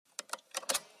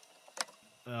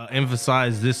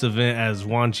emphasize this event as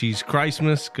Wanchese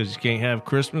CHRISTmas because you can't have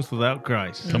Christmas without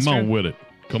Christ. Come on with it.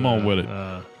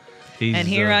 And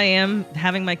here I am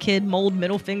having my kid mold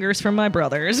middle fingers from my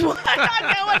brothers. Why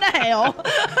not going to hell?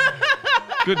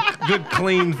 Good,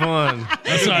 clean fun.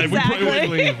 That's right.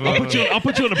 Exactly. I'll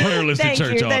put you on a prayer list at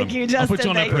church. Thank you, Justin. I'll put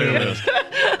you on a prayer list.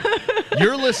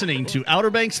 You're listening to Outer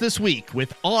Banks This Week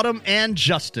with Autumn and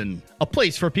Justin, a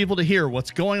place for people to hear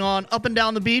what's going on up and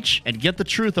down the beach and get the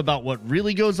truth about what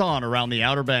really goes on around the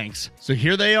Outer Banks. So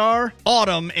here they are,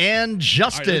 Autumn and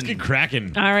Justin. All right, let's get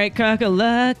cracking. All right,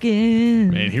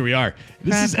 crack-a-lackin'. Man, here we are.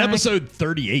 This is episode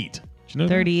 38.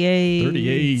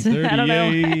 38. I don't know.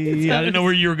 I didn't know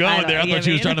where you were going there. I thought you was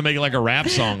me trying to make it like a rap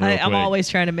song. I'm always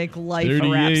trying to make life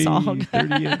a rap song.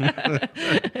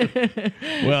 38.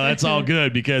 Well, that's all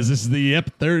good because this is the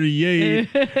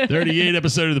 38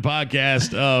 episode of the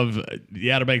podcast of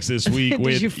the Outer Banks This Week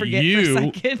with Did you forget for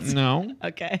a second? No.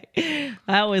 Okay.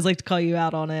 I always like to call you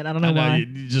out on it. I don't know why.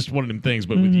 Just one of them things,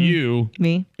 but with you,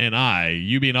 me, and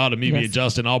you being Autumn, me being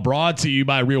Justin, all brought to you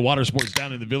by Real Water Sports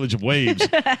down in the Village of Waves.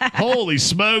 Holy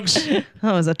smokes. That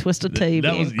was a twisted tape.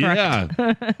 Down in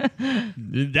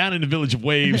the Village of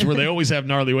Waves where they always have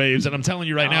gnarly waves. And I'm telling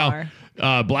you right now,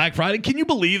 Black Friday, can you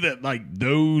believe that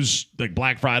those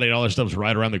Black Friday and all that stuff's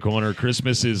right around the corner?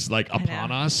 Christmas is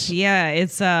upon us. Yeah,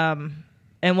 it's and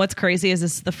what's crazy is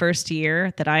this is the first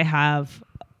year that I have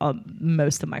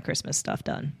most of my Christmas stuff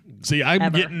done. See,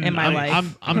 I'm getting there.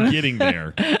 I'm getting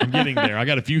there. I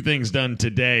got a few things done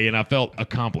today, and I felt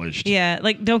accomplished. Yeah,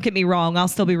 don't get me wrong. I'll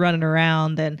still be running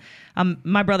around, and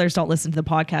my brothers don't listen to the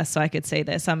podcast, so I could say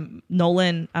this. I'm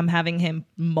having him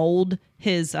mold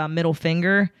his middle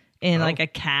finger in a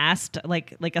cast,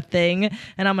 like a thing,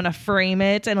 and I'm gonna frame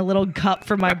it in a little cup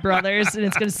for my brothers, and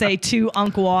it's gonna say to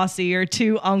Uncle Aussie or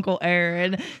to Uncle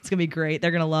Aaron. It's gonna be great.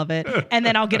 They're gonna love it. And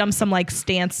then I'll get them some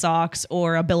stance socks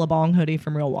or a Billabong hoodie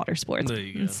from Real Water Sports. There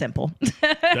you go. It's simple.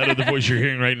 That other voice you're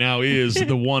hearing right now is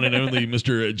the one and only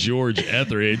Mr. George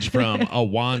Etheridge from a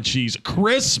Wanchese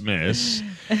CHRISTmas.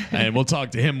 And we'll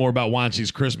talk to him more about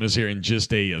Wanchese CHRISTmas here in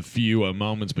just a few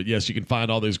moments. But yes, you can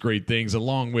find all those great things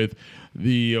along with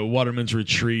the Waterman's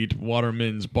Retreat,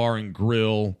 Waterman's Bar and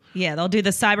Grill. Yeah, they'll do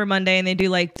the Cyber Monday, and they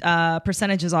do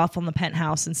percentages off on the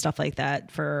penthouse and stuff like that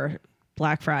for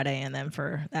Black Friday, and then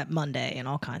for that Monday and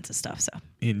all kinds of stuff. So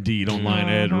indeed, online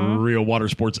at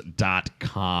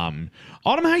realwatersports.com.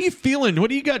 Autumn, how you feeling? What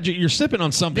do you got? You're sipping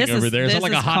on something over there. Is that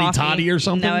like a hottie toddy or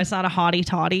something? No, it's not a hottie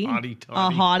toddy. Hottie toddy.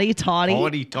 A hottie toddy.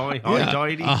 Hottie toddy.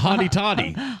 A hottie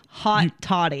toddy. Hot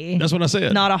toddy. That's what I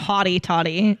said. Not a hottie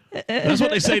toddy. That's what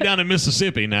they say down in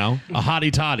Mississippi now. A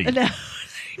hottie toddy. No.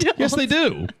 Yes, they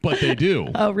do. But they do.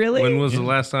 Oh, really? When was the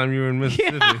last time you were in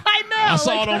Mississippi? Yeah, I know. I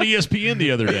saw it on ESPN the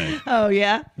other day. Oh,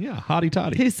 yeah? Yeah, hottie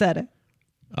toddy. Who said it?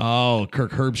 Oh,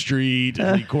 Kirk Herbstreit,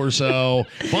 Lee Corso,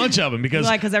 bunch of them because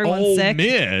everyone's Ole sick?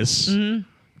 Miss,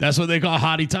 that's what they call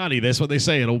hottie toddy. That's what they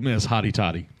say at Ole Miss, hottie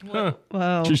toddy. Huh.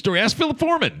 Whoa. True story. Ask Philip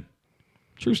Foreman.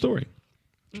 True story.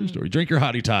 True story. Drink your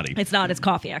hottie toddy. It's not. It's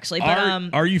coffee, actually. But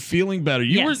are you feeling better?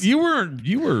 You were.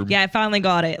 Yeah, I finally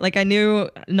got it. I knew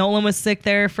Nolan was sick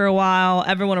there for a while.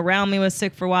 Everyone around me was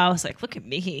sick for a while. I was like, look at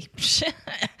me.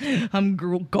 I'm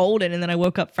golden. And then I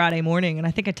woke up Friday morning, and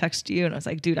I think I texted you, and I was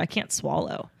like, dude, I can't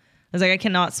swallow. I was like, I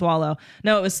cannot swallow.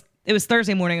 No, it was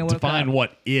Thursday morning. I woke up. Define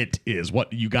what it is.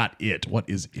 What you got it. What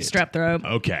is it? Strep throat.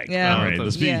 Okay. Yeah. All right.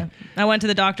 Let's be. Yeah. I went to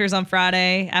the doctor's on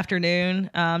Friday afternoon.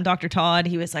 Dr. Todd,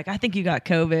 he was like, I think you got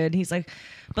COVID. He's like,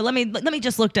 but let me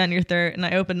just look down your throat. And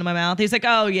I opened my mouth. He's like,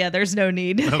 oh yeah, there's no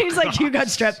need. He's like, you got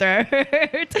strep throat.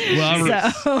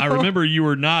 Well, I remember you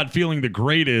were not feeling the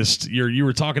greatest. You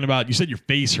were talking about, you said your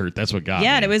face hurt. That's what got me.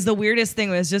 Yeah, and it was the weirdest thing.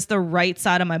 It was just the right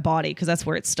side of my body because that's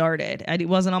where it started. It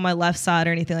wasn't on my left side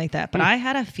or anything like that. But I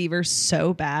had a fever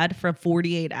so bad for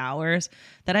 48 hours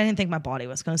that I didn't think my body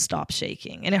was going to stop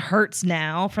shaking. And it hurts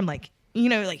now from shaking. You're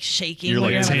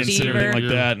when like you're tense and everything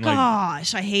like that. And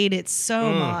Gosh, I hate it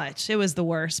so much. It was the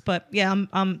worst. But yeah,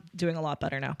 I'm doing a lot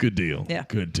better now. Good deal. Yeah.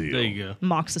 Good deal. There you go.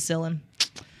 Amoxicillin.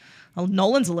 Oh,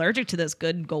 Nolan's allergic to this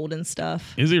good golden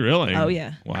stuff. Is he really? Oh,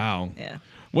 yeah. Wow. Yeah.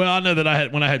 Well, I know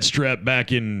that when I had strep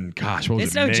back in, what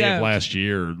was it, May of last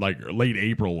year, late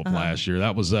April of last year.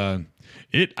 That was I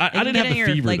didn't have the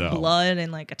fever though. Blood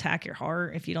and attack your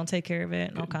heart if you don't take care of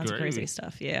it and all kinds of crazy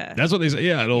stuff. Yeah. That's what they say.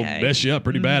 Yeah, it'll mess you up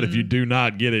pretty bad if you do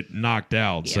not get it knocked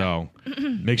out. Yeah. So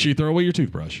make sure you throw away your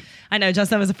toothbrush. I know.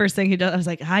 Justin was the first thing he does. I was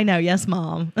like, I know. Yes,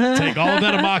 Mom. Take all of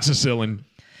that amoxicillin.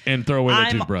 And throw away that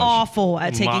I'm toothbrush. awful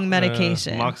at taking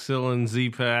medication. Moxilin,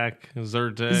 Z-Pack,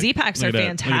 Zyrtec. Z-Packs are Look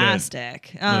at that.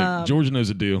 fantastic. Look, George knows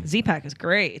a deal. Z-Pack is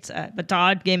great. But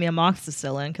Dodd gave me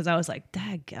amoxicillin because I was like,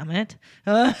 dadgummit.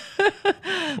 Well,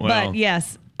 But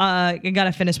yes, I got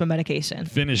to finish my medication.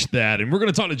 finish that. And we're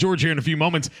going to talk to George here in a few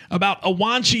moments about a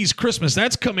Wanchese CHRISTmas.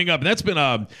 That's coming up. That's been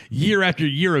a year after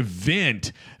year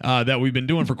event that we've been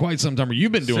doing for quite some time, or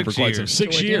you've been doing 6 for quite some years.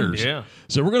 6 years. Yeah.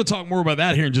 So we're going to talk more about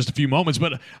that here in just a few moments.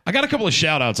 But I got a couple of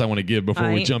shout outs I want to give before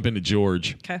All we right. jump into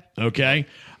George. Okay. Okay.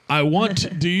 I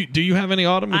want do you have any,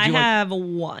 Autumn? Would I you like- have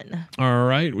one. All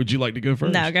right. Would you like to go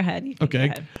first? No, go ahead. You can Okay.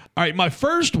 go ahead. All right. My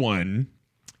first one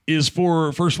is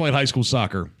for First Flight High School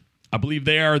Soccer. I believe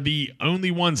they are the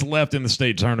only ones left in the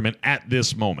state tournament at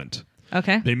this moment.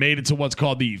 Okay. They made it to what's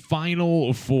called the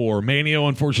Final Four. Manio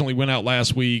unfortunately went out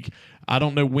last week. I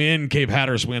don't know when Cape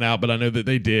Hatteras went out, but I know that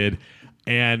they did.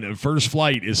 And First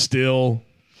Flight is still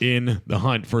in the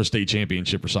hunt for a state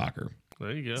championship for soccer.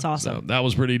 There you go. It's awesome. So that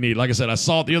was pretty neat. Like I said, I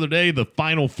saw it the other day. The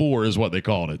Final Four is what they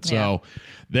called it. So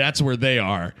that's where they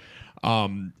are.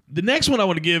 The next one I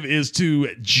want to give is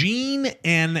to Jean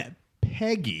and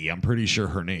Peggy, I'm pretty sure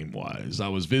her name was. I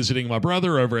was visiting my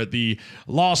brother over at the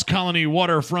Lost Colony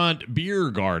Waterfront Beer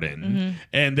Garden,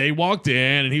 and they walked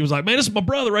in, and he was like, "Man, this is my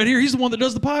brother right here. He's the one that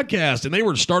does the podcast." And they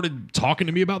started talking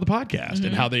to me about the podcast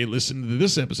and how they listened to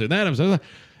this episode, that episode.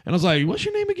 And I was like, "What's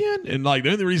your name again?" And like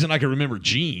the only reason I could remember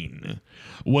Gene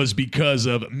was because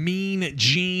of Mean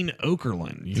Gene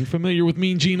Okerlund. You familiar with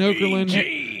Mean Gene Okerlund?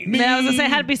 Gene. Man, I was gonna say it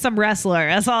had to be some wrestler.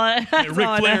 That's all. That's all Ric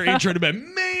I Flair know. intro to be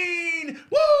Mean.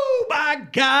 Woo, my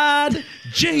God,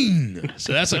 Gene.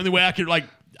 So that's the only way I could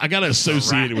I gotta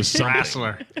associate it with something.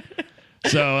 Wrestler.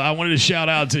 So I wanted to shout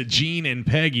out to Gene and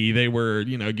Peggy. They were,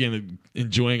 again,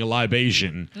 enjoying a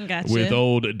libation Gotcha. with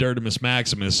old Dirtimus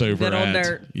Maximus over Good old at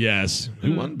Dirt. Yes,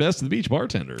 who won Best of the Beach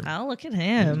bartender. Oh, look at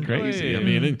him. Crazy. Hey. I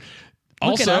mean, and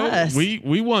Look at also us. we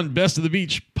won Best of the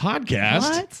Beach podcast.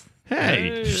 What? Hey.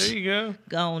 Hey, there you go.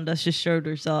 Go on, dust your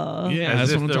shoulders off. Yeah, As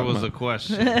that's if what I'm there talking was a about.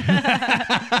 question.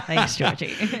 Thanks,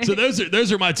 Georgie. So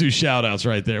those are my two shout outs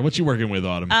right there. What you working with,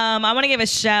 Autumn? I want to give a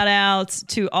shout out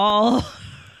to all.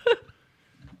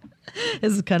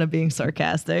 This is kind of being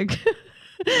sarcastic.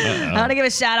 I want to give a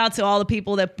shout out to all the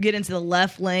people that get into the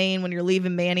left lane when you're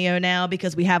leaving Manio now,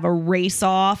 because we have a race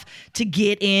off to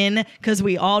get in, because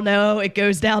we all know it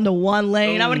goes down to one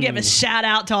lane. I want to give a shout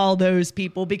out to all those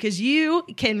people, because you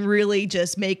can really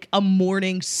just make a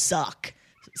morning suck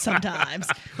sometimes.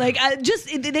 Like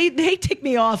they tick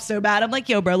me off so bad. I'm like,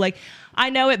 yo, bro, like I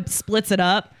know it splits it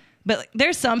up, but like,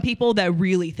 there's some people that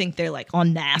really think they're like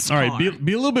on NASCAR. All right,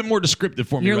 be a little bit more descriptive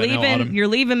for me You're right now, Autumn. leaving. You're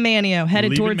leaving Manio, headed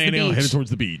Leaving towards the Manio, beach, headed towards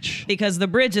the beach. because the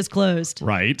bridge is closed.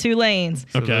 Right. 2 lanes.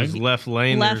 So Okay. those left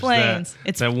laners, Left lanes.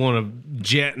 that want to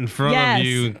jet in front Yes. of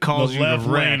you and cause The you to left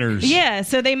wreck. laners. Yeah,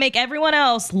 so they make everyone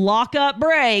else lock up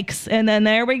brakes, and then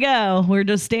there we go. We're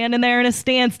just standing there in a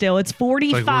standstill. It's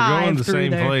 45 Like we're going the through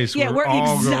same there. place. Yeah, We're all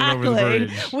going exactly. over the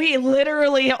bridge. We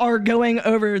literally are going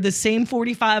over the same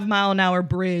 45-mile-an-hour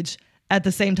bridge at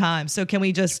the same time. So can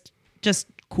we just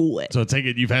cool it? So I take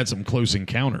it you've had some close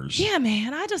encounters. Yeah,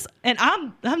 man.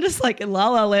 I'm just like in La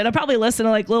La Land. I probably listen to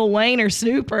like Lil Wayne or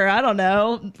Snoop, or I don't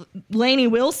know, Lainey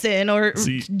Wilson, or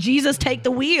See- Jesus Take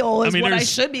the Wheel is I mean, what I there's-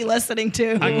 should be listening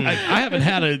to. I haven't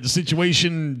had a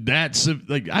situation I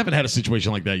haven't had a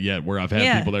situation like that yet where I've had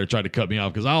Yeah. people that are trying to cut me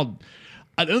off, because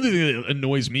the only thing that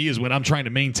annoys me is when I'm trying to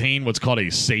maintain what's called a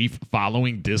safe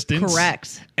following distance.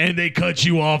 Correct. And they cut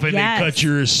you off and Yes. they cut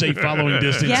your safe following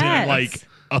distance Yes. in like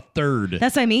a third.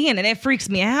 That's what I mean, and it freaks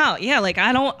me out. Yeah, like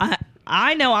I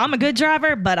know I'm a good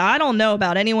driver, but I don't know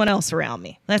about anyone else around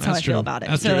me. That's how I That's feel true. about it.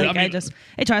 That's So true. like I mean-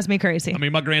 it drives me crazy. I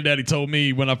mean, my granddaddy told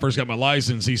me when I first got my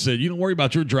license, he said, "You don't worry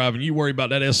about your driving, you worry about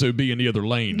that SOB in the other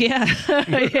lane." yeah,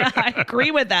 yeah, I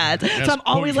agree with that. So I'm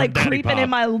always quote like from Daddy creeping in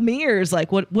Pop. my mirrors,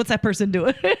 like what's that person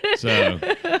doing? So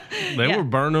They Yeah. were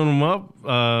burning them up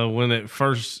when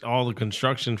all the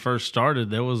construction first started.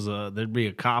 There'd be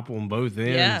a cop on both ends.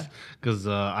 Yeah. Because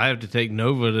I have to take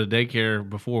Nova to daycare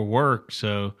before work,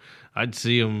 so I'd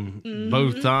see them Mm-hmm.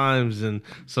 both times, and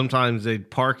sometimes they'd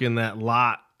park in that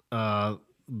lot,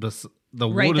 the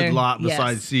Right wooded there. lot Yes.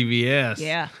 beside CVS.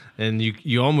 Yeah. And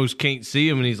you almost can't see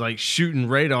him, and he's like shooting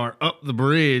radar up the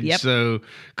bridge. Yep. So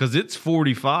because it's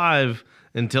 45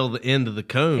 until the end of the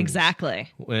cone. Exactly.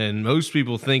 And most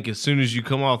people think as soon as you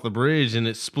come off the bridge and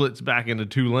it splits back into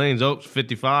 2 lanes, it's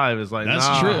 55. It's like, that's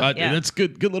nah. true. Yeah. That's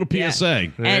good little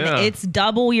PSA. And Yeah. it's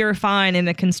double your fine in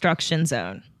the construction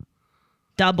zone.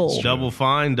 Double. Double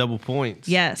fine, double points.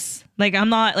 Yes. Like I'm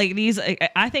not like these.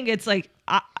 I think it's like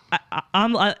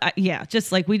yeah,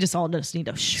 just like we just all just need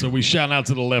to. So we shout out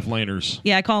to the left laners.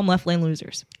 Yeah, I call them left lane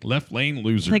losers. Left lane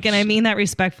losers. Like, and I mean that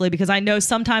respectfully because I know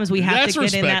sometimes we have That's to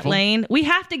get in that respectful. lane. We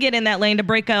have to get in that lane to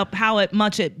break up how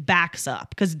much it backs up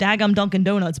because daggum Dunkin'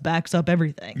 Donuts backs up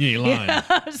everything. You ain't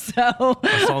lying. So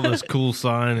I saw this cool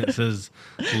sign. It says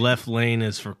 "Left lane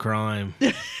is for crime."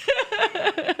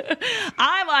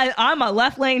 I'm a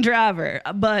left lane driver,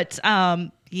 but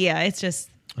yeah, it's just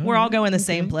we're all going the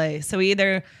same place. So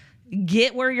either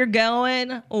get where you're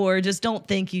going or just don't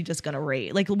think you're just gonna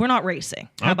race. Like we're not racing.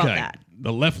 How about that?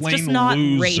 The left lane just not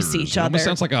losers. race each It almost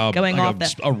other sounds like a going like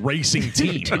off a racing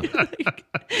team.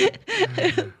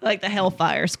 Like the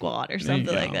Hellfire Squad or something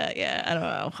you like go. that. Yeah, I don't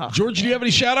know. Huh. George, do you have any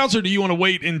shout outs or do you want to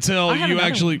wait until I have you another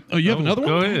actually Oh, you have another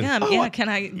Go one? ahead. Yeah, can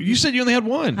I? You said you only had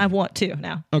one. I want to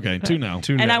now. Okay, two now.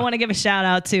 Two And now. I want to give a shout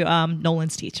out to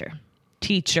Nolan's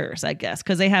teachers, I guess,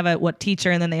 because they have a teacher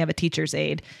and then they have a teacher's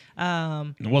aide.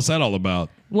 What's that all about?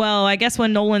 Well, I guess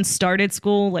when Nolan started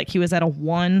school, like he was at a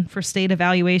 1 for state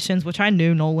evaluations, which I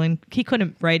knew Nolan, he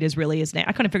couldn't write his name.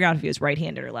 I couldn't figure out if he was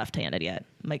right-handed or left-handed yet.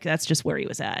 Like that's just where he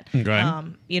was at. Okay.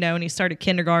 And he started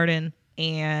kindergarten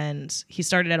and he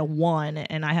started at a 1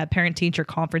 and I had parent-teacher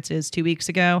conferences 2 weeks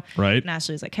ago. Right. And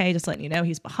Ashley was like, hey, just letting you know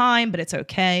he's behind, but it's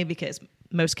okay because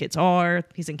most kids are.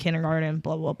 He's in kindergarten,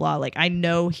 blah, blah, blah. Like, I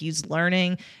know he's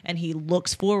learning and he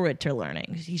looks forward to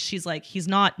learning. She's like, he's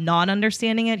not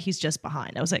understanding it. He's just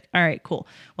behind. I was like, all right, cool.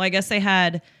 Well, I guess they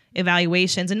had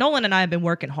evaluations and Nolan and I have been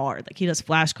working hard. Like, he does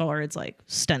flashcards, like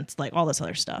stunts, like all this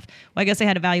other stuff. Well, I guess they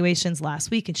had evaluations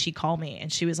last week and she called me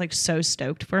and she was like so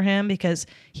stoked for him because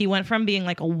he went from being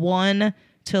like a 1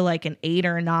 to like an 8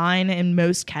 or a 9 in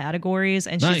most categories.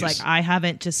 And she's Nice. like, I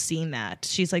haven't just seen that.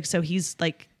 She's like,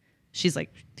 she's like,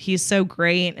 he's so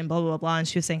great and blah, blah, blah. And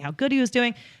she was saying how good he was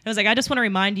doing. And I was like, I just want to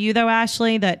remind you, though,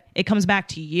 Ashley, that it comes back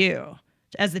to you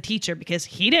as the teacher because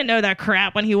he didn't know that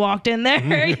crap when he walked in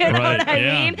there. You know Right. what I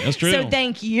Yeah, mean? that's true. So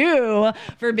thank you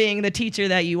for being the teacher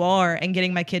that you are and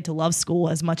getting my kid to love school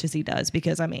as much as he does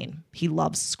because, I mean, he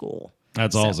loves school.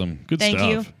 That's awesome. Good Thank stuff.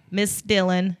 you, Miss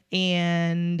Dillon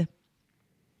and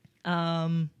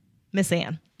Miss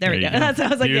Ann. There we There go. you go. That's what I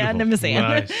was like, yeah, Beautiful. and Miss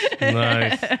Ann.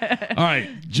 Nice. All right,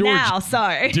 George. Now,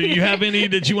 sorry. Do you have any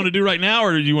that you want to do right now,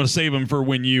 or do you want to save them for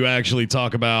when you actually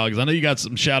talk about? Because I know you got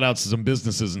some shout outs to some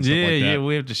businesses and stuff like that. Yeah,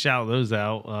 we have to shout those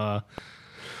out.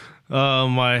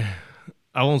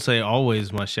 I won't say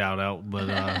always my shout out, but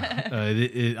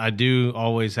I do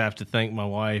always have to thank my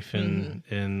wife and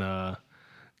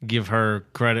give her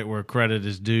credit where credit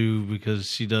is due because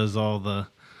she does all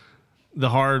the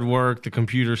hard work, the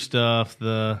computer stuff,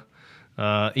 the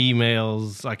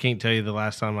emails. I can't tell you the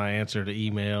last time I answered an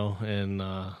email, and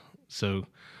so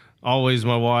always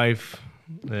my wife.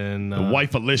 And The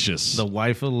wife-alicious. The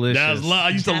wife-alicious. I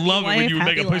used to Happy love it when wife, you would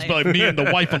make a happy post about like, me and the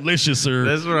wife-alicious or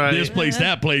That's right. this place,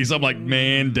 that place. I'm like,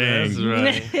 man, dang.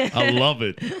 That's right. I love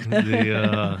it.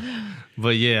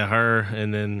 But yeah, her,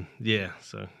 and then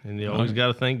and you always got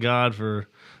to thank God for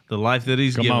the life that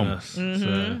He's given on. us.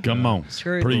 So, Come on.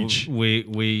 True. Preach.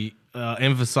 we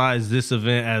emphasize this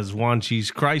event as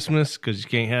Wanchese CHRISTmas because you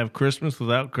can't have Christmas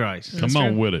without Christ. Come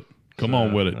on with it. Come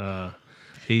on with it.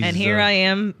 And here I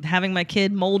am having my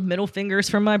kid mold middle fingers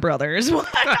from my brothers. I'm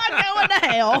not going to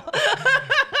hell.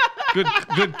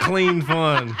 Good clean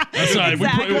fun. That's all right.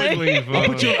 Exactly. Good clean fun.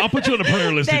 I'll put you on a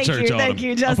prayer list Thank at church. you, thank Autumn.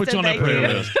 you, I'll put you on Justin, that prayer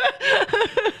thank you.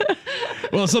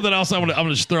 list. Well, something else I'm gonna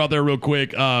just throw out there real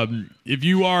quick. If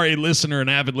you are a listener, an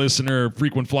avid listener,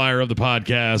 frequent flyer of the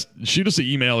podcast, shoot us an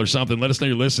email or something. Let us know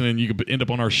you're listening. You could end up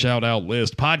on our shout out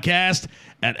list. Podcast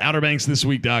at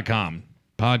OuterBanksThisWeek.com.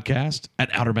 Podcast at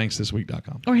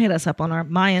OuterBanksThisWeek.com. Or hit us up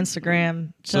on my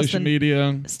Instagram. Social Justin,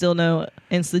 media. Still no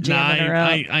Insta Nah, jamming her up.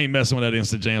 I ain't messing with that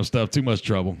Instagram stuff. Too much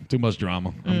trouble. Too much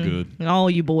drama. I'm good. All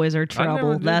you boys are I never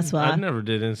trouble. did- That's why. I never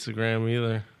did Instagram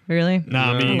either. Really?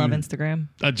 Nah, I I mean, love Instagram.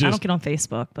 I I just- don't get on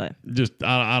Facebook, but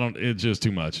I don't. It's just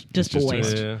too much. Just It's too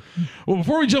boys. much. Yeah. Well,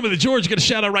 before we jump into George, get a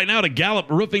shout out right now to Gallup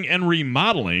Roofing and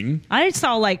Remodeling. I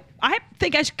saw I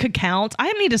think I could count.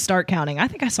 I need to start counting. I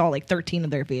think I saw 13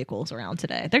 of their vehicles around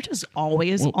today. They're just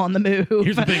always on the move.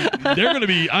 Here's the thing: they're going to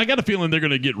be. I got a feeling they're going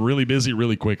to get really busy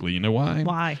really quickly. You know why?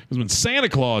 Why? Because when Santa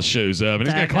Claus shows up and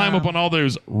he's going to climb Daggone. up on all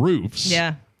those roofs.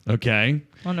 Yeah, Okay.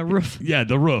 on the roof. Yeah,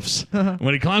 the roofs.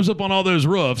 When he climbs up on all those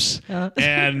roofs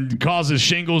and causes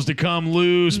shingles to come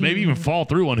loose, maybe even fall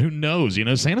through one, who knows? You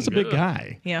know, Santa's a big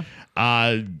guy. Yeah.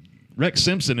 Rex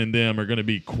Simpson and them are going to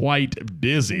be quite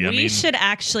busy. We should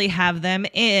actually have them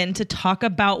in to talk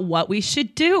about what we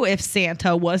should do if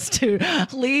Santa was to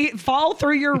fall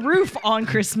through your roof on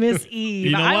Christmas Eve.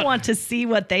 You know I what? want to see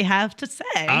what they have to say.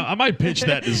 I might pitch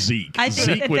that to Zeke. I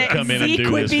think Zeke would come in and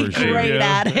do would this be for sure. great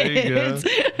at There you go.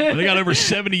 it. They got over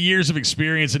 70 years of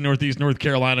experience in Northeast North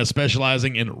Carolina,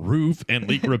 specializing in roof and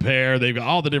leak repair. They've got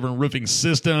all the different roofing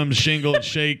systems, shingle and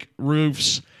shake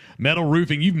roofs, metal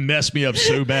roofing. You've messed me up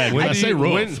so bad. When I say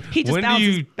roof, He just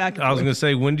bounces back and I was forth. going to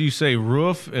say, when do you say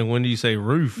roof and when do you say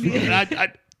roof?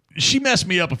 she messed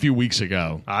me up a few weeks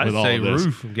ago I with all say of this.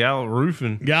 roof, Gallup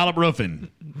roofing, Gallup roofing.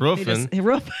 roofing.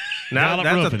 Roof. Now Gallup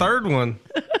that's roofing. the third one.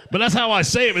 But that's how I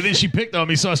say it. But then she picked on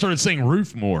me, so I started saying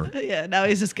roof more. Yeah, now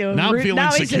he's just going. Now I'm feeling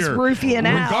now secure. he's just roofing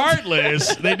out.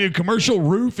 Regardless, they do commercial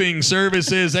roofing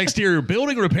services, exterior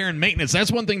building repair and maintenance. That's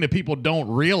one thing that people don't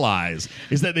realize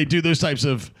is that they do those types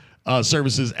of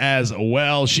services as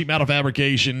well. Sheet metal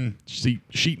fabrication.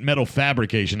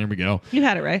 There we go. You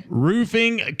had it right.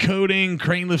 Roofing, coating,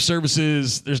 crane lift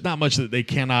services. There's not much that they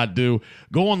cannot do.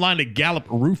 Go online to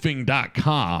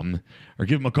galluproofing.com or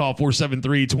give them a call,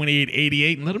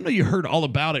 473-2888, and let them know you heard all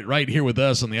about it right here with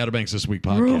us on the Outer Banks This Week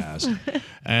podcast.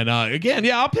 And again,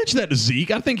 I'll pitch that to Zeke.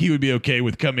 I think he would be okay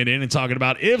with coming in and talking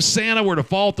about if Santa were to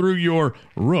fall through your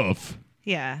roof.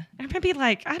 Yeah, or maybe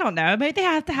like I don't know. Maybe they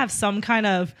have to have some kind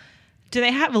of. Do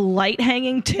they have light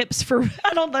hanging tips for?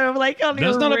 I don't know. Like on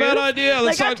That's your not a bad roof? idea. Like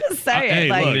Let's I'm talk- just saying. Hey,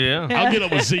 like, look, Yeah. I'll get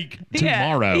up with Zeke Yeah.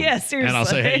 tomorrow. Yeah, And I'll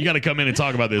say, seriously. hey, you got to come in and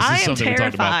talk about this. This I is am something we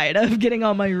talked about. terrified of getting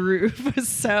on my roof.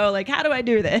 So like, how do I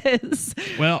do this?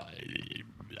 Well,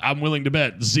 I'm willing to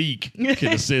bet Zeke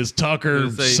can assist Tucker,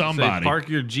 Say somebody. park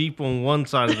your Jeep on one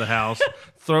side of the house,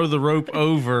 throw the rope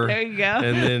over, There you go.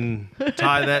 and then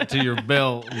tie that to your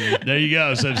belt. There you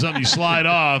go. So if something you slide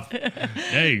off,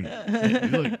 hey,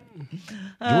 look,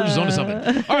 George is onto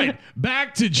something. All right,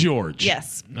 back to George.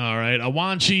 Yes. All right,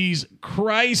 Wanchese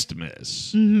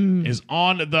CHRISTmas is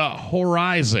on the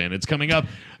horizon. It's coming up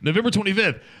November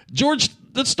 25th. George,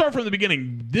 let's start from the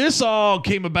beginning. This all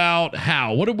came about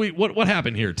how? What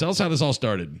happened here? Tell us how this all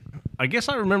started. I guess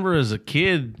I remember as a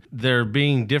kid there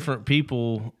being different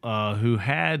people who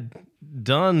had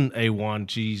done a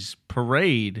Wanchese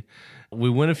parade. We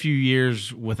went a few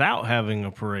years without having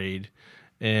a parade,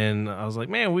 and I was like,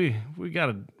 man, we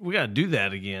gotta do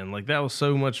that again. Like that was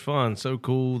so much fun, so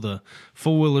cool. The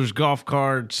four-wheelers, golf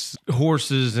carts,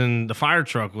 horses, and the fire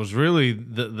truck was really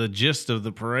the gist of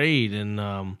the parade.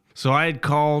 And so I had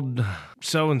called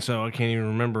so-and-so, I can't even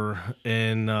remember,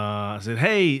 and I said,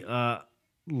 hey,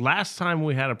 last time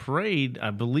we had a parade,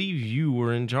 I believe you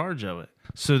were in charge of it.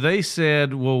 So they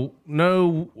said, well,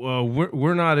 no,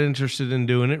 we're not interested in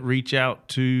doing it. Reach out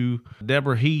to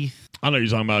Deborah Heath. I know you're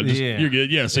talking about. Just, Yeah. You're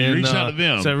good. Yeah, so you reached out to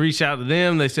them. So I reached out to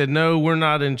them. They said, no, we're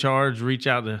not in charge. Reach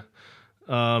out to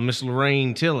Miss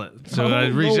Lorraine Tillett. So I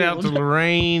reached out to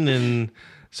Lorraine, and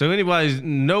so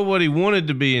nobody wanted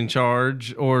to be in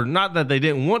charge, or not that they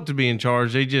didn't want to be in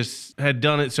charge. They just had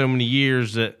done it so many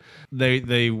years that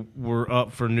they were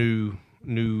up for new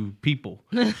people.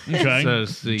 Okay. So to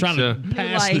speak. Trying So- to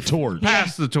pass the Life. torch.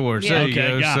 Pass the torch. Yeah. There you Okay,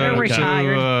 go. got it. They're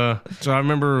retired. So I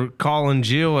remember calling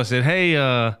Jill. I said, hey,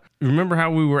 remember how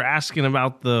we were asking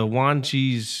about the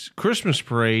Wanchese Christmas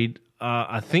parade?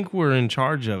 I think we're in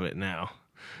charge of it now.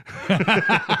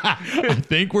 I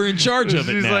think we're in charge of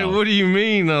it She's now. like, what do you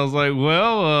mean? I was like,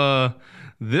 well,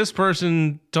 this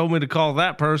person told me to call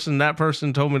that person. That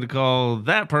person told me to call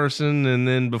that person. And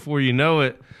then before you know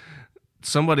it,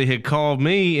 somebody had called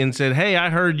me and said, hey, I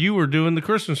heard you were doing the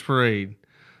Christmas parade.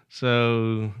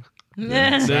 So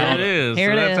there it is.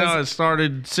 Here So it that's is. how it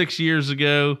started 6 years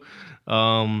ago.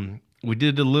 We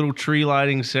did the little tree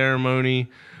lighting ceremony.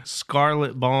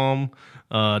 Scarlet Baum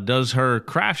does her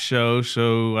craft show.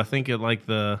 So I think at like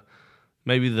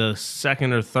maybe the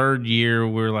second or third year,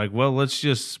 we're like, well, let's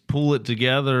just pull it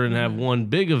together and have one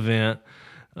big event.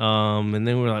 And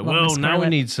then we're like, Love well, Miss now we Scarlett.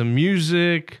 need some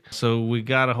music. So we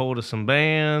got a hold of some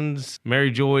bands. Mary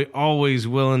Joy, always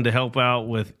willing to help out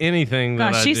with anything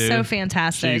that Gosh, I she's do. so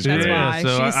fantastic. She's That's great. why.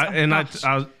 So She's,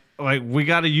 I was like, we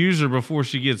got to use her before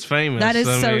she gets famous. that is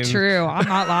I so mean, true. I'm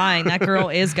not lying. That girl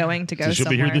is going to go So she'll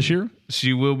somewhere. be here this year?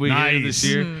 She will be here this Nice.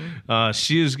 year.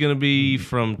 She is going to be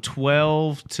from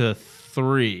 12 to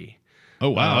 3. Oh,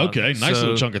 wow. Okay. Nice so-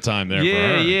 little chunk of time there Yeah,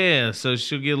 for her. yeah. So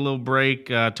she'll get a little break.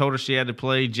 Told her she had to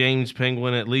play James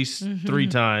Penguin at least 3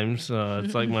 times.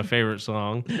 It's like my favorite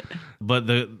song. But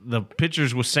the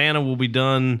pictures with Santa will be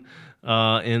done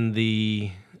in the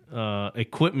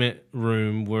equipment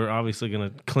room. We're obviously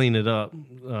going to clean it up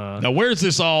Now, where's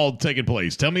this all taking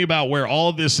place? Tell me about where all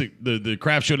of this, the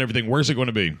craft show and everything, where's it going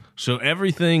to be? So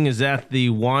everything is at the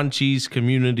Wanchese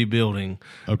Community Building.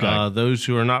 Okay. Those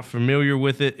who are not familiar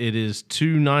with it, it is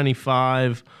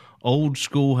 295 Old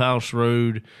Schoolhouse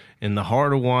Road in the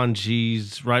heart of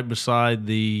Wanchese, right beside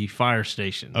the fire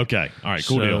station. Okay. All right.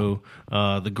 Cool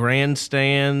deal. The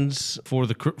grandstands for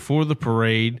the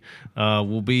parade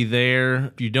will be there.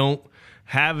 If you don't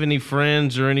have any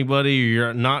friends or anybody, or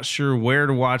you're not sure where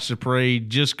to watch the parade,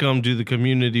 just come to the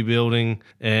community building,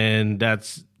 and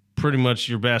that's pretty much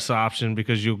your best option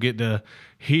because you'll get to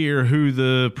hear who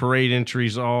the parade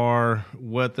entries are,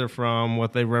 what they're from,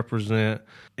 what they represent,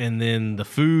 and then the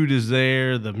food is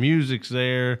there, the music's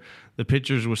there, the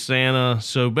pictures with Santa.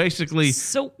 So basically,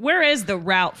 So where is the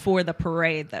route for the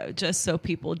parade though? Just so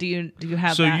people, do you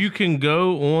have so that? you can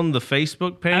go on the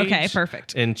Facebook page. Okay,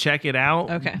 perfect. And check it out.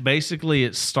 Okay. Basically,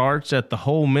 it starts at the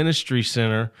Whole Ministry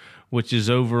Center, which is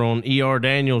over on E.R.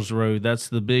 Daniels Road. That's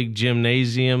the big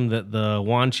gymnasium that the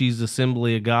Wanchese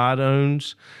Assembly of God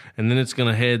owns. And then it's going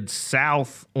to head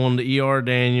south on the E.R.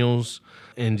 Daniels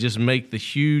and just make the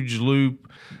huge loop.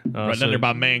 Right down there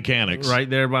by Mancanics. Right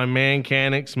there by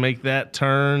Mancanics. Make that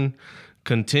turn,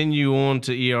 continue on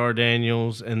to E.R.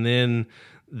 Daniels, and then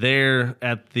there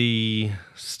at the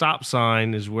stop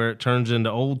sign is where it turns into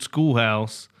Old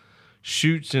Schoolhouse,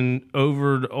 shoots in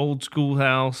over the Old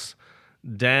Schoolhouse,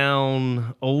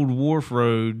 down Old Wharf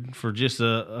Road for just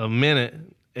a minute,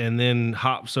 and then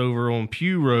hops over on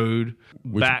Pew Road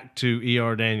back to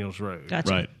E.R. Daniels Road.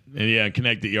 Gotcha. Right. And yeah,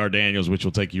 connect to E.R. Daniels, which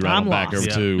will take you right I'm on back lost.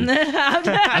 over to.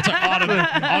 That's like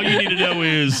Autumn. All you need to know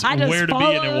is I just where to be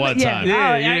and at what time.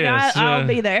 I'll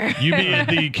be there. You be at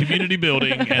the community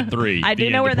building at 3. I do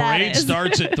know where that The parade is.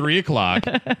 starts at 3 o'clock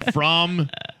from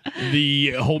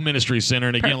the whole ministry center.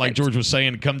 And again, like Perfect. George was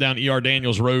saying, come down E.R.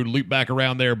 Daniels Road, loop back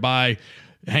around there by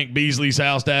Hank Beasley's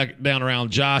house, down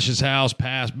around Josh's house,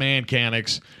 past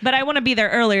Mancanics. But I want to be there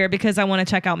earlier because I want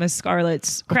to check out Miss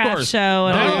Scarlett's craft course. show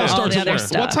and That all all starts the at other what?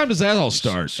 stuff. What time does that all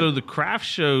start? So the craft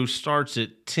show starts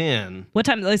at 10. What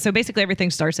time? So basically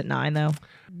everything starts at 9 though.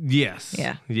 Yes.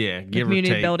 Yeah. Yeah. Give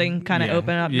community or take. building kinda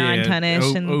open up 9,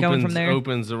 10-ish and going from there.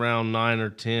 Opens around 9 or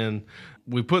 10.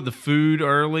 We put the food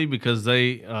early because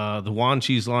the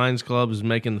Wanchese Lions Club is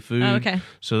making the food. Oh, okay.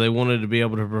 So they wanted to be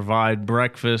able to provide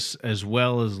breakfast as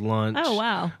well as lunch. Oh,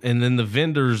 wow. And then the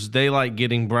vendors, they like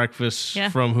getting breakfast Yeah.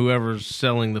 from whoever's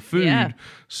selling the food. Yeah.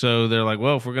 So they're like,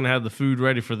 well, if we're going to have the food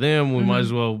ready for them, we might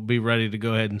as well be ready to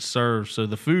go ahead and serve. So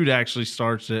the food actually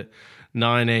starts at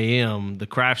 9 a.m. The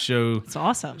craft show It's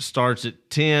awesome. starts at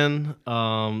 10.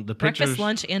 The Breakfast, pictures,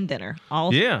 lunch, and dinner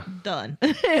all Yeah. done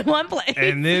in one place.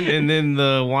 and then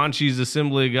the Wanchese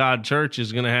Assembly of God Church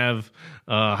is going to have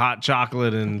hot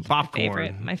chocolate and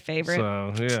popcorn. My favorite.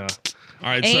 So yeah, All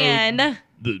right. And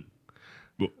so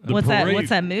the what's that? parade- What's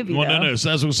that movie? Well, though? no. So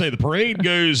as I was going to say, the parade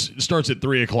starts at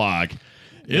 3 o'clock.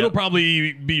 It'll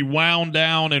probably be wound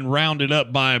down and rounded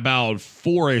up by about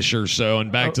 4-ish or so,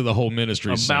 and back to the whole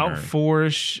ministry about center.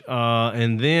 4-ish,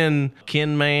 and then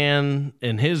Ken Man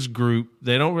and his group.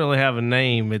 They don't really have a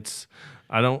name. It's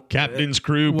Captain's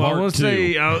Crew Well, Part let's 2.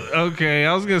 say okay.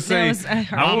 I was gonna say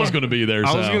Mama's going to be there.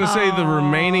 I was so. gonna say the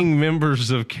remaining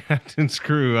members of Captain's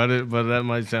Crew. But that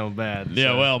might sound bad. Yeah,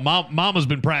 so. well, Mama's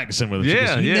been practicing with it.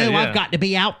 Yeah, She yeah. just- I've got to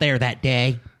be out there that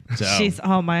day. So. She's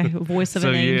my voice of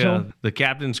an angel. the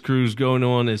captain's cruise going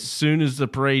on as soon as the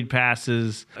parade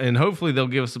passes, and hopefully they'll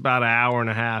give us about an hour and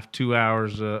a half, 2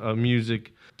 hours of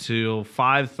music till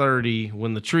 5:30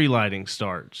 when the tree lighting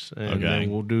starts, and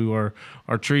then we'll do our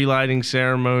tree lighting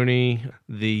ceremony.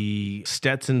 The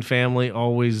Stetson family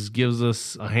always gives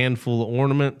us a handful of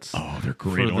ornaments. Oh, they're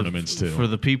great ornaments too. For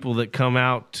the people that come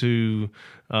out to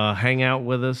hang out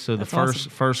with us. So That's the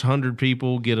first 100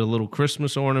 people get a little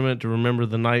Christmas ornament to remember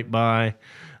the night by.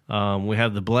 We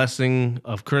have the blessing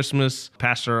of Christmas.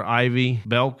 Pastor Ivy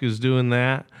Belk is doing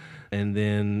that. And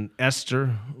then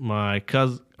Esther, my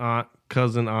cousin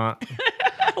aunt.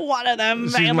 One of them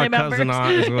She's family my members. cousin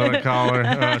aunt is what I call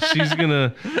her.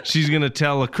 She's gonna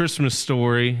tell a Christmas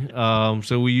story.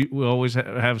 So we always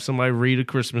have somebody read a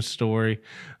Christmas story,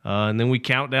 and then we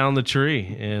count down the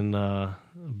tree, and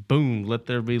boom, let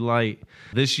there be light.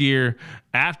 This year,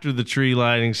 after the tree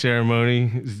lighting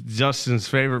ceremony, is Justin's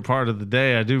favorite part of the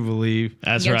day, I do believe.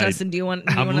 That's Yeah, right. Justin, do you want?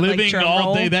 I'm like, living drum all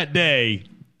roll? day that day.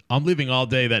 I'm living all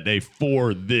day that day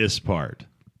for this part.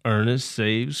 Ernest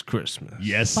Saves Christmas.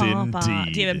 Yes, Ba, ba.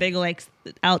 indeed. Do you have a big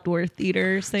outdoor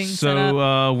theater thing set up?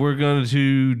 So we're going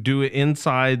to do it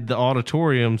inside the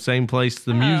auditorium, same place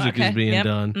the music okay. is being Yep.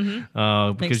 done,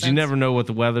 because you sense. never know what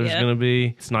the weather's Yep. going to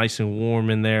be. It's nice and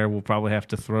warm in there. We'll probably have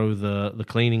to throw the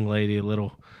cleaning lady a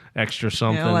little extra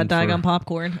something. All that for daggone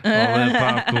popcorn. all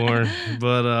that popcorn.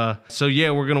 But so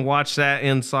yeah, we're gonna watch that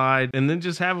inside and then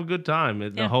just have a good time.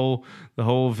 The whole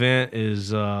event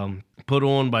is put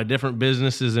on by different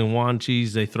businesses in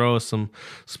Wanchese. They throw us some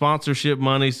sponsorship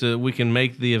money so that we can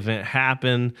make the event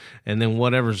happen, and then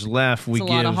whatever's left, we It's a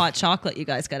give. lot of hot chocolate you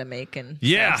guys got to make and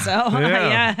Yeah, stuff, so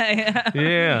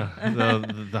yeah.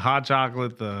 The hot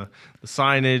chocolate, the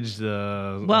signage,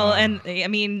 the Well, and I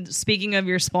mean, speaking of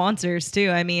your sponsors too,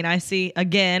 I mean, I see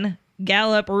again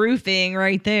Gallup Roofing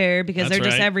right there because That's they're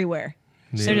just right. everywhere.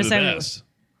 Some They're of just the everywhere. best.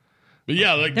 But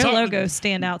yeah, like Their logos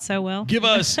stand out so well. Give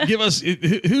us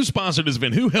who sponsored this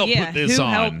event? Who helped put this who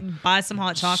on? helped buy some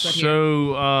hot chocolate here?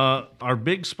 So our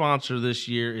big sponsor this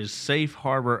year is Safe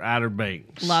Harbor Outer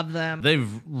Banks. Love them. They've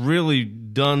really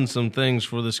done some things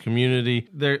for this community.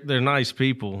 They're nice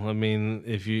people. I mean,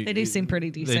 if you They do seem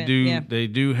pretty decent. They do yeah. they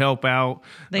do help out.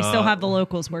 They still have the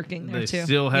locals working there They too.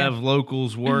 still have Yeah.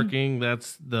 locals working.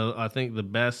 That's I think the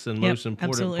best and most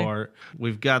important absolutely. part.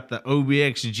 We've got the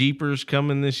OBX Jeepers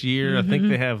coming this year. I think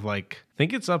they have I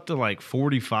think it's up to like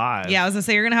 45. Yeah, I was gonna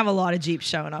say you're gonna have a lot of Jeeps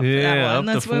showing up for Yeah, that one. up to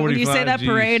That's when you say 45 that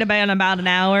parade Jeeps. about an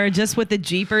hour, just with the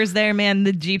Jeepers there, man,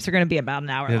 the Jeeps are gonna be about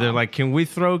an hour. Yeah, they're long. like, can we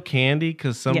throw candy?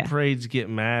 Because some Yeah. parades get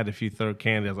mad if you throw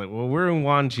candy. I was like, well, we're in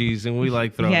Wanchese and we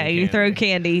like throwing yeah, candy. you throw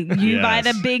candy. You buy the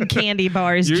Yes. big candy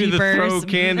bars, You Jeepers. either throw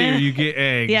candy or you get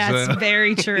eggs. Yeah, it's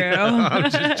very true. I'm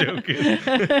just joking.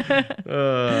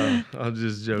 I'm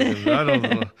just joking. I don't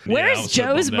know. I Where's was so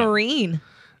Joe's bummed out. Marine?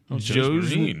 Joe's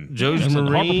That's on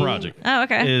the Harbor Marine Project. Oh,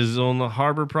 okay. is on the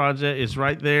Harbor Project. It's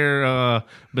right there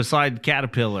beside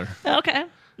Caterpillar. Okay.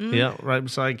 Yeah, right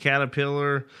beside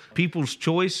Caterpillar. People's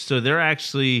Choice. So they're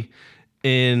actually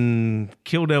in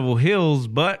Kill Devil Hills,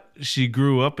 but she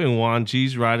grew up in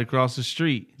Wanchese right across the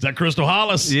street. Is that Crystal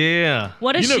Hollis? Yeah.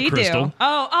 What does You know she Crystal. do?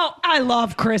 Oh, I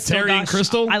love Crystal. Terry and Gosh.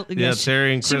 Crystal? Yeah,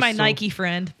 Terry and She's my Crystal. Nike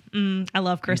friend. I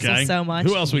love Crystal Okay. so much.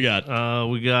 Who else we got?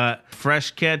 We got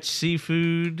Fresh Catch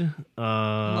Seafood.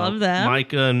 Love them.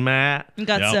 Micah and Matt. We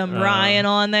got Yep. some Ryan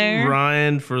on there.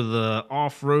 Ryan for the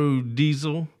off-road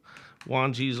diesel.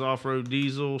 Wanchese off-road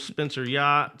diesel. Spencer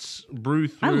Yachts. Brew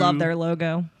Through. I love their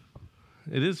logo.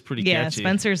 It is pretty Yeah, catchy.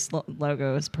 Spencer's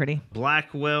logo is pretty.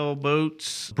 Blackwell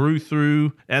Boats. Brew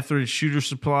Through. Etheridge Shooter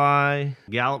Supply.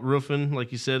 Gallup Roofing,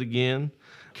 like you said again.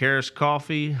 Karis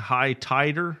Coffee. High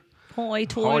Tider. Hoy High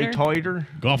Toiter. Tider.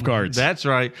 Golf carts. That's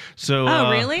right. So,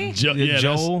 Oh, really?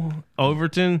 Joel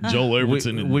Overton. Joel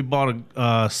Overton. We bought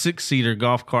a 6-seater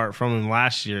golf cart from him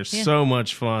last year. So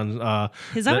much fun.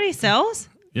 Is that what he sells?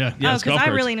 Yeah. Oh, Yes, because golf I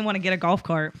carts. really want to get a golf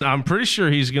cart. I'm pretty sure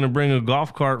he's going to bring a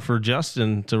golf cart for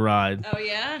Justin to ride. Oh,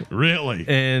 yeah? Really?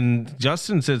 And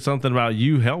Justin said something about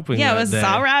you helping. Yeah, that it was, day.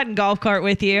 I'll ride in golf cart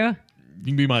with you. You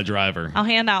can be my driver. I'll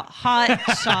hand out hot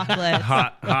chocolate.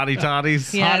 Hottie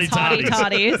toddies. Yes, hottie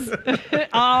toddies.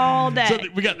 All day. So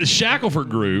we got the Shackelford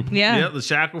group. yeah. Yeah, the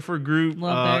Shackelford Group,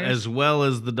 Love theirs. as well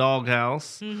as the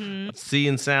Doghouse, Mm-hmm. Sea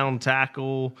and Sound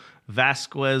Tackle,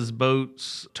 Vasquez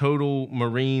Boats, Total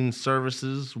Marine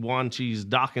Services, Wanchese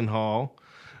Dock and Haul.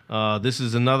 This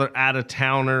is another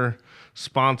out-of-towner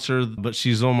sponsor, but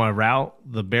she's on my route,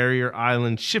 the Barrier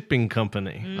Island Shipping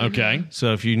Company. Okay.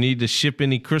 So if you need to ship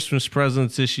any Christmas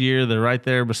presents this year, they're right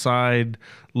there beside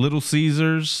Little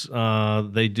Caesars.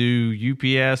 They do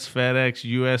UPS, FedEx,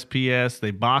 USPS.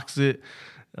 They box it,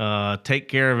 take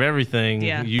care of everything.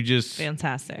 Yeah. You just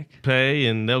Fantastic. pay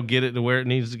and they'll get it to where it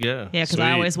needs to go. Yeah, because I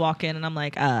Sweet. always walk in and I'm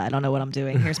like, I don't know what I'm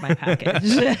doing. Here's my package.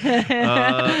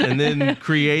 And then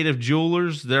Creative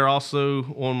Jewelers, they're also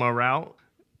on my route.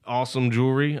 Awesome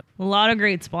jewelry. A lot of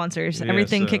great sponsors. Yeah,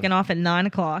 Everything so- kicking off at 9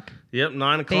 o'clock. Yep,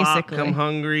 9 o'clock. Basically. Come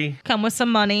hungry. Come with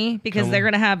some money because they're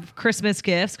going to have Christmas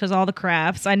gifts because all the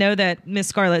crafts. I know that Miss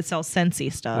Scarlett sells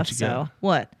Scentsy stuff. What you So got?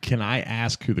 what? Can I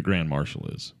ask who the Grand Marshal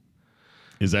is?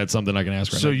 Is that something I can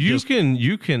ask right So now?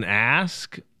 you can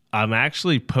ask. I'm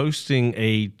actually posting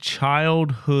a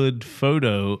childhood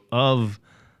photo of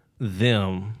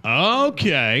them.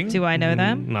 Okay. Do I know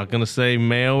them? I'm not going to say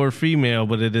male or female,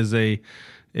 but it is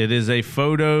a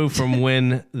photo from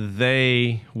when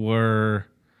they were,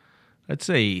 I'd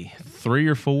say 3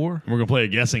 or 4. We're going to play a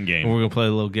guessing game. And we're going to play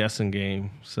a little guessing game.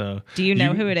 So Do you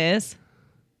know who it is?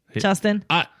 Justin?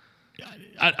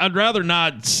 I'd rather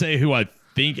not say who I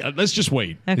think. Let's just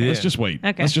wait. Okay. Let's just wait.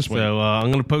 Okay. Let's just wait. So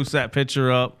I'm going to post that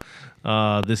picture up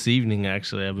this evening.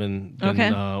 Actually, I've been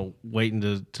Okay.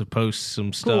 waiting to post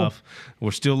some stuff.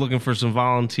 We're still looking for some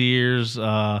volunteers.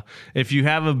 If you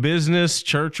have a business,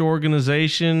 church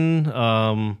organization,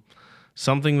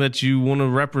 something that you want to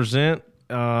represent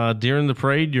during the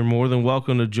parade, you're more than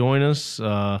welcome to join us.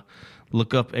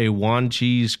 Look up a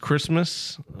Wanchese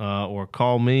CHRISTmas or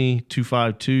call me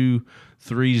 252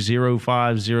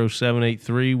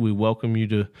 305-0783. We welcome you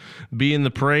to be in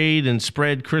the parade and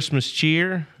spread Christmas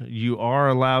cheer. You are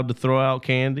allowed to throw out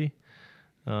candy.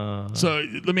 So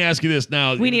let me ask you this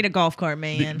now. We need a golf cart,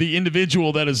 man. The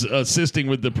individual that is assisting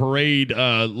with the parade,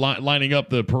 lining up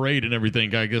the parade and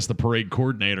everything, I guess the parade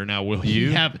coordinator now, will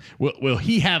he have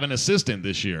an assistant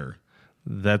this year?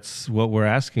 That's what we're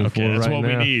asking for that's right what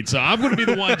now. we need. So I'm going to be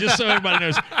the one, just so everybody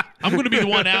knows, I'm going to be the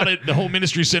one out at the whole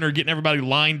ministry center getting everybody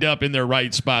lined up in their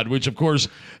right spot, which, of course,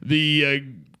 the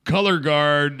color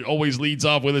guard always leads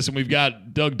off with us, and we've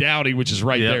got Doug Dowdy, which is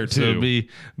right there, too. So it'll be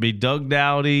Doug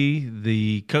Dowdy,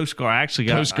 the Coast Guard. I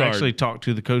actually talked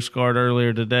to the Coast Guard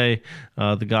earlier today.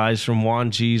 The guys from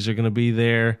Wanchese are going to be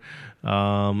there.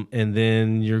 And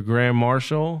then your Grand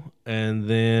Marshal, and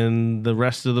then the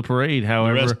rest of the parade.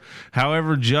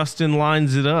 However Justin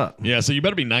lines it up. Yeah, so you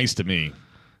better be nice to me.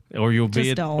 Or you'll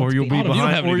be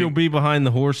behind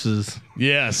the horses.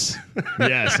 Yes,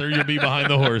 or you'll be behind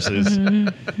the horses.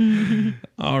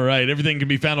 All right, everything can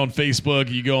be found on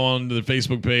Facebook. You go on to the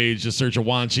Facebook page, just search a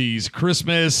Wanchese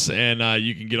Christmas, and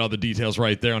you can get all the details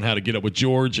right there on how to get up with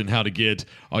George and how to get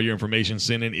all your information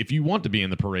sent in if you want to be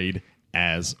in the parade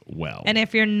as well. And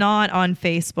if you're not on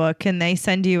Facebook, can they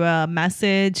send you a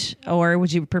message, or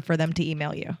would you prefer them to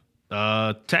email you?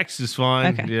 Text is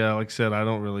fine. Okay. Yeah, like I said, I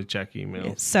don't really check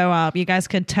emails. So you guys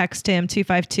could text him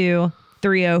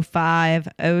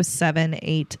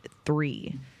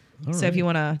 252-305-0783. So if you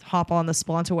want to hop on the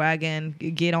sponsor wagon,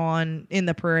 get on in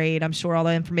the parade, I'm sure all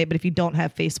the information. But if you don't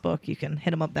have Facebook, you can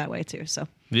hit him up that way too. So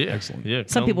yeah, excellent. Yeah,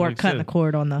 some people are cutting the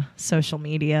cord on the social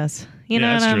medias. You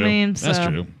know what I mean? That's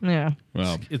true. Yeah.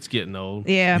 Well, it's getting old.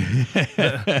 Yeah.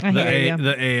 I hear you.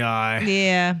 The AI.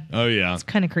 Yeah. Oh yeah. It's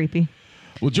kind of creepy.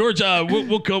 Well, George,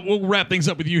 we'll wrap things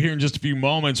up with you here in just a few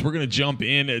moments. We're going to jump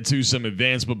into some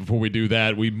events, but before we do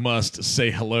that, we must say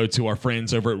hello to our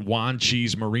friends over at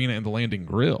Wanchese Marina and the Landing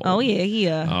Grill. Oh,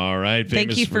 yeah. All right.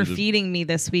 Thank you for feeding me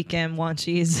this weekend,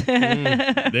 Wanchese.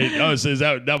 So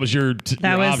that was your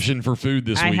option for food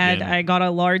this weekend. I got a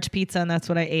large pizza, and that's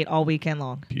what I ate all weekend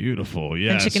long. Beautiful,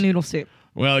 yes. And chicken noodle soup.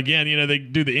 Well, again, they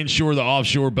do the inshore, the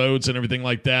offshore boats and everything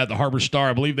like that. The Harbor Star,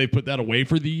 I believe they put that away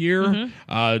for the year.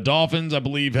 Mm-hmm. Dolphins, I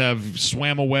believe, have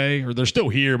swam away, or they're still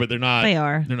here, but they're not. They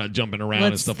are. They're not jumping around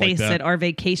and stuff like that. Let's face it, our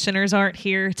vacationers aren't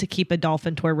here to keep a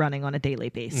dolphin tour running on a daily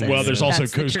basis. Well, there's also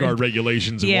Coast Guard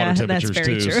regulations and water temperatures that's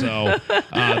very too. true. So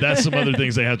that's some other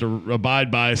things they have to abide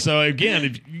by. So again,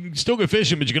 if you can still go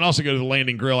fishing, but you can also go to the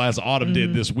Landing Grill as Autumn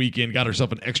did this weekend. Got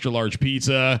herself an extra large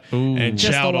pizza and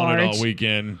chowed on it all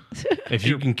weekend. If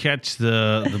you can catch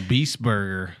the Beast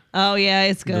Burger. Oh yeah,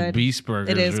 it's good. The Beast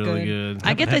Burger is really good.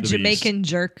 I get the Jamaican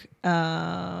jerk,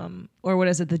 or what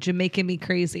is it? The Jamaican Me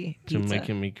Crazy pizza.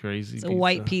 Jamaican Me Crazy. It's a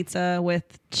white pizza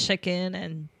with chicken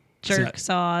and jerk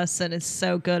sauce, and it's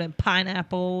so good, and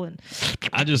pineapple. And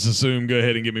I just assume go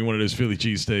ahead and get me one of those Philly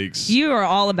cheesesteaks. You are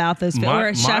all about those.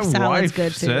 Or chef salad's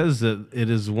good too. Says that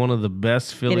it is one of the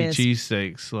best Philly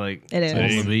cheesesteaks, it is. on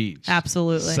the beach.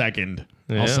 Absolutely. Second.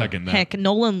 Yeah. I'll second that. Heck,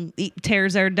 Nolan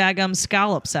tears their daggum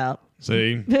scallops out.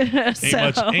 See,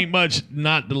 ain't much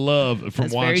not to love from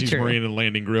Wanchese Marina and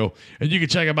Landing Grill. And you can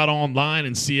check them out online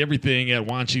and see everything at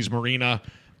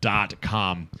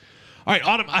wanchesemarina.com. All right,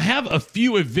 Autumn, I have a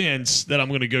few events that I'm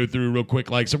going to go through real quick.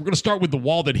 So we're going to start with the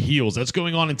Wall That Heals. That's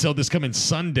going on until this coming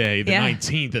Sunday, the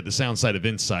 19th, at the Soundside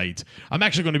event site. I'm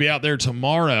actually going to be out there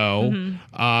tomorrow.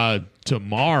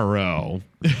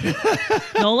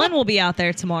 Nolan will be out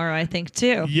there tomorrow, I think,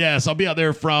 too. Yes, I'll be out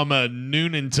there from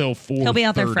noon until 4. He'll be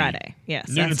out there Friday. Yes,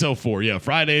 noon until 4. Yeah,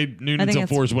 Friday noon until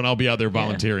 4 is when I'll be out there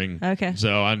volunteering. Yeah. Okay.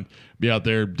 So I'll be out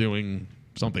there doing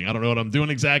something. I don't know what I'm doing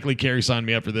exactly. Carrie signed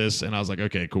me up for this, and I was like,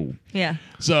 okay, cool. Yeah.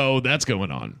 So that's going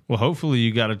on. Well, hopefully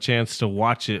you got a chance to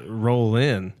watch it roll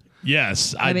in.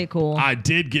 Yes, that'd be cool. I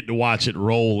did get to watch it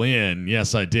roll in.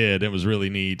 Yes, I did. It was really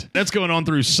neat. That's going on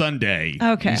through Sunday.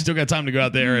 Okay. You still got time to go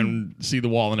out there and see the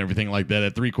wall and everything like that.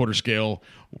 At 3/4 scale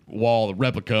wall, the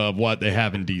replica of what they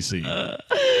have in DC.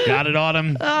 Got it,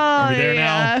 Autumn? Are we there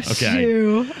now?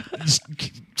 Okay.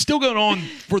 Still going on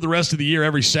for the rest of the year.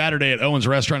 Every Saturday at Owen's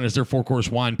Restaurant is their 4-course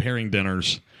wine pairing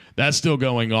dinners. That's still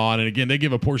going on. And again, they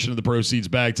give a portion of the proceeds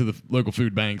back to the local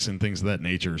food banks and things of that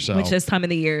nature. So, which this time of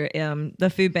the year, the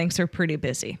food banks are pretty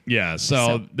busy. Yeah.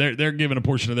 So they're giving a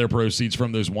portion of their proceeds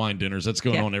from those wine dinners. That's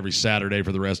going on every Saturday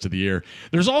for the rest of the year.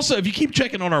 There's also, if you keep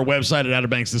checking on our website at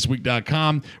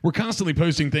outerbanksthisweek.com, we're constantly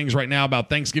posting things right now about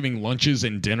Thanksgiving lunches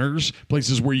and dinners,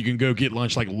 places where you can go get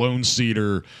lunch like Lone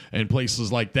Cedar and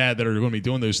places like that are going to be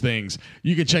doing those things.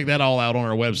 You can check that all out on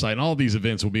our website. And all of these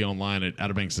events will be online at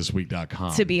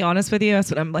outerbanksthisweek.com. To be be honest with you,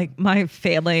 that's what I'm like. My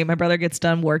family, my brother gets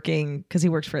done working because he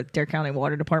works for the Dare County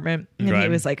Water Department, and he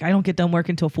was like, "I don't get done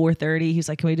working until 4:30." He's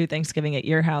like, "Can we do Thanksgiving at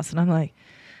your house?" And I'm like,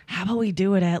 how about we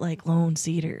do it at like Lone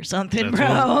Cedar or something, bro?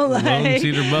 Lone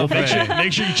Cedar buffet.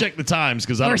 Make sure you check the times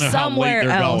because I or don't know how late somewhere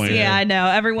they're else. going. Yeah, I know.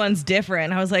 Everyone's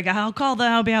different. I was like, I'll call the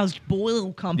Happy House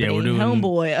Boil Company. Yeah, we're doing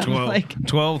Homeboy. I'm 12, like,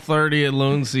 12:30 at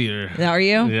Lone Cedar. are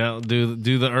you? Yeah, do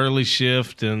the early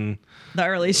shift and The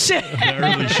early shit. The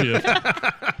early shift.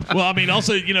 Well, I mean,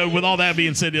 also, with all that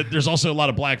being said, there's also a lot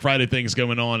of Black Friday things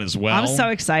going on as well. I'm so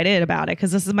excited about it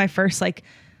because this is my first like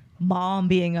mom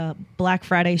being a Black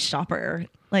Friday shopper.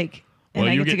 Like, and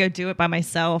Well, I you get to go do it by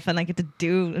myself, and I get to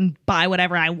do and buy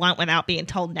whatever I want without being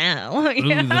told no. ooh,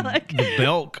 the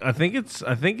Belk. I think it's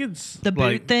The boot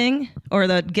like thing or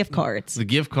the gift cards. the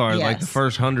gift card. Like the Yes.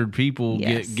 first 100 people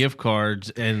Yes. get gift cards,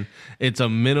 and it's a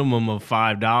minimum of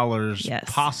 $5. Yes.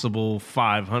 Possible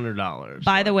 $500.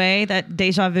 By the way, that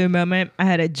deja vu moment, I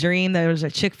had a dream there was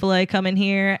a Chick-fil-A coming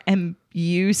here, and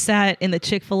you sat in the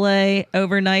Chick-fil-A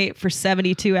overnight for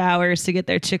 72 hours to get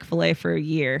their Chick-fil-A for a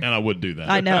year. And I would do that.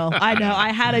 I know.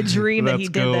 I had a dream that he That's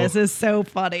did cool. this. It's so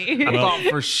funny. I thought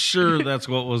for sure that's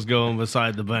what was going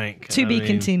beside the bank. To I be mean,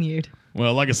 continued.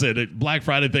 Well, like I said, Black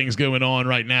Friday things going on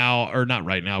right now, or not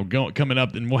right now, coming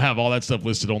up, and we'll have all that stuff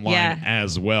listed online Yeah.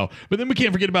 as well. But then we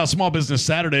can't forget about Small Business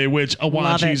Saturday, which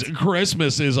Wanchese it.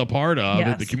 Christmas is a part of Yes.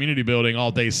 at the community building all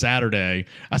day Saturday.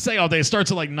 I say all day. It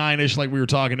starts at like 9-ish, like we were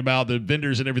talking about. The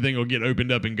vendors and everything will get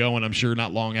opened up and going, I'm sure,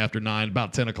 not long after 9,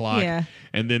 about 10 o'clock. Yeah.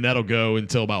 And then that'll go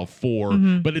until about 4.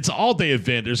 But it's an all-day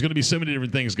event. There's going to be so many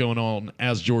different things going on,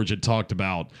 as George had talked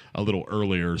about a little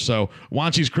earlier. So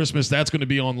Wanchese Christmas, that's going to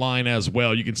be online as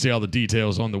well. You can see all the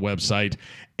details on the website.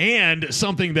 And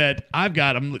something that I'm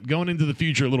going into the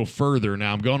future a little further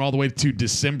now. I'm going all the way to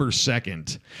December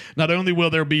 2nd. Not only will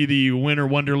there be the Winter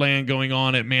Wonderland going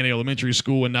on at Manny Elementary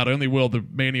School, and not only will the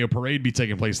Manny Parade be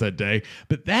taking place that day,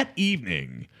 but that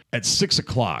evening at 6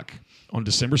 o'clock on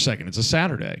December 2nd, it's a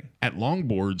Saturday, at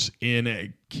Longboards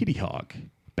in Kitty Hawk,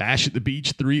 Bash at the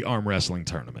Beach 3 arm wrestling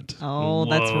tournament. Oh,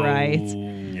 that's right. Yes,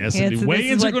 Yeah, and so the this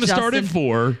weigh-ins is are what going to start at Justin-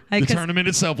 4. The 'cause- tournament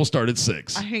itself will start at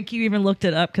 6. I think you even looked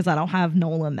it up because I don't have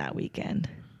Nolan that weekend.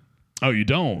 Oh, you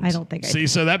don't? I don't think I See, do.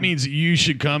 so that means you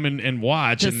should come and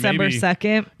watch. December and maybe,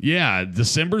 2nd. Yeah,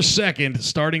 December 2nd,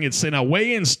 starting at, now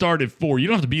weigh-in start at 4. You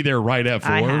don't have to be there right at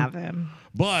 4. I have him.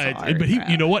 But Sorry, he, bro.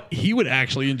 you know what? He would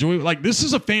actually enjoy it. Like, this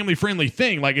is a family friendly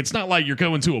thing. Like, it's not like you're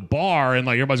going to a bar and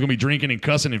like everybody's gonna be drinking and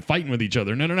cussing and fighting with each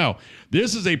other. No.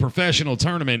 This is a professional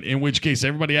tournament, in which case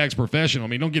everybody acts professional. I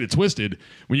mean, don't get it twisted.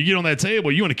 When you get on that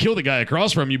table, you want to kill the guy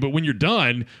across from you, but when you're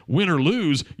done, win or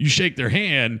lose, you shake their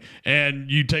hand and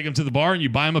you take them to the bar and you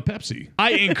buy them a Pepsi.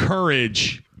 I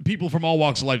encourage people from all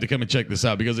walks of life to come and check this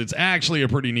out because it's actually a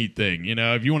pretty neat thing.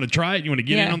 If you want to try it, you want to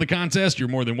get in Yeah. on the contest, you're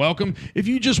more than welcome. If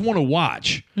you just want to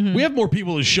watch, we have more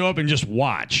people to show up and just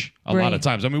watch a lot of Right.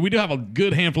 times. I mean, we do have a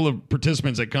good handful of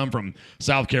participants that come from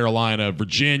South Carolina,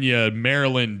 Virginia,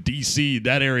 Maryland, D.C.,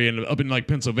 that area, and up in like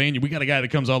Pennsylvania. We got a guy that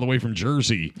comes all the way from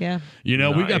Jersey. Yeah. We've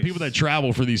got Nice. people that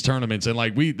travel for these tournaments, and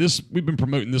like we've been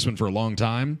promoting this one for a long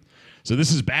time. So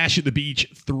this is Bash at the Beach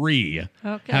 3,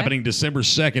 Okay. happening December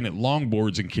 2nd at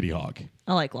Longboards in Kitty Hawk.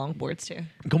 I like longboards too.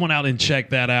 Come on out and check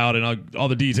that out, and all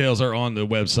the details are on the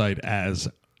website as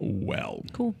well.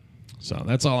 Cool. So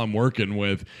that's all I'm working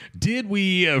with. Did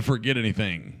we forget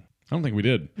anything? I don't think we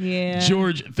did. Yeah.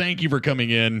 George, thank you for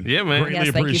coming in. Yeah, man. Greatly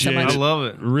Yes, thank you so appreciate much. it. I love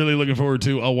it. Really looking forward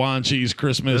to Wanchese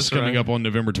Christmas That's coming right. up on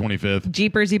November 25th.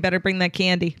 Jeepers, you better bring that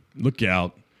candy. Look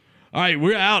out. All right,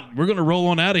 we're out. We're going to roll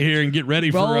on out of here and get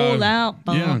ready for Roll out.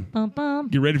 Bum, yeah. bum, bum.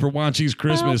 Get ready for Wanchese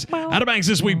Christmas. Bow, bow. Outer Banks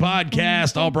This Week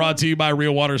podcast, all brought to you by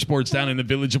Real Water Sports down in the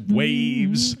Village of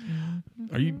Waves.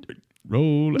 Are you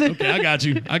roll? Okay, I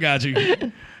got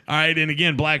you. All right, and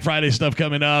again, Black Friday stuff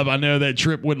coming up. I know that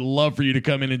Tripp would love for you to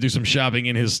come in and do some shopping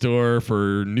in his store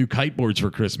for new kite boards for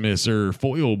Christmas or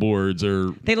foil boards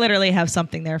or They literally have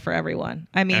something there for everyone.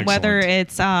 I mean, whether Excellent.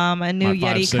 it's a new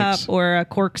My Yeti 5'6". cup or a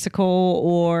corksicle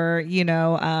or,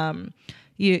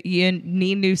 you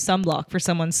need new sunblock for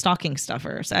someone's stocking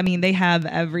stuffers. I mean, they have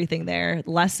everything there.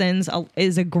 Lessons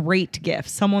is a great gift.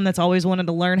 Someone that's always wanted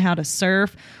to learn how to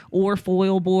surf or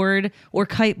foil board or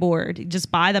kite board,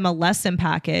 just buy them a lesson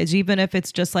package, even if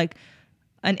it's just like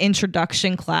an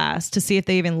introduction class to see if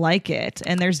they even like it.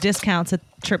 And there's discounts at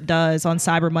trip does on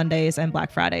Cyber Mondays and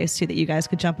Black Fridays too, that you guys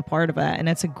could jump a part of that, and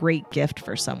it's a great gift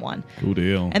for someone. Cool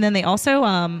deal. And then they also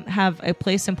have a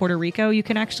place in Puerto Rico you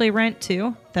can actually rent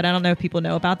too. That I don't know if people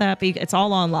know about that, but it's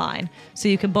all online, so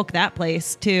you can book that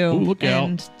place too. Ooh, look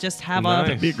and out. just have Nice.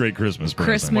 That'd be a great Christmas present.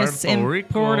 Christmas in Puerto Rico.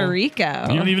 Puerto Rico.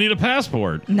 You don't even need a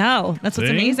passport. No, that's what's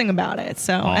See? amazing about it.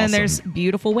 So, Awesome. and there's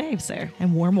beautiful waves there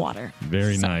and warm water.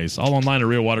 Very nice. All online at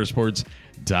realwatersports.com.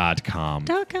 .com.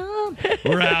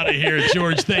 We're out of here.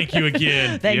 George, thank you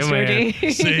again. Thanks, Yeah, man.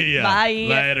 Georgie. See ya. Bye.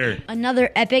 Later. Another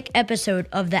epic episode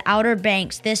of the Outer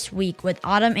Banks this week with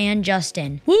Autumn and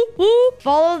Justin. Whoop whoop.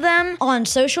 Follow them on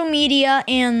social media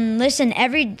and listen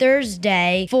every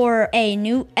Thursday for a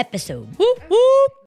new episode. Whoop whoop.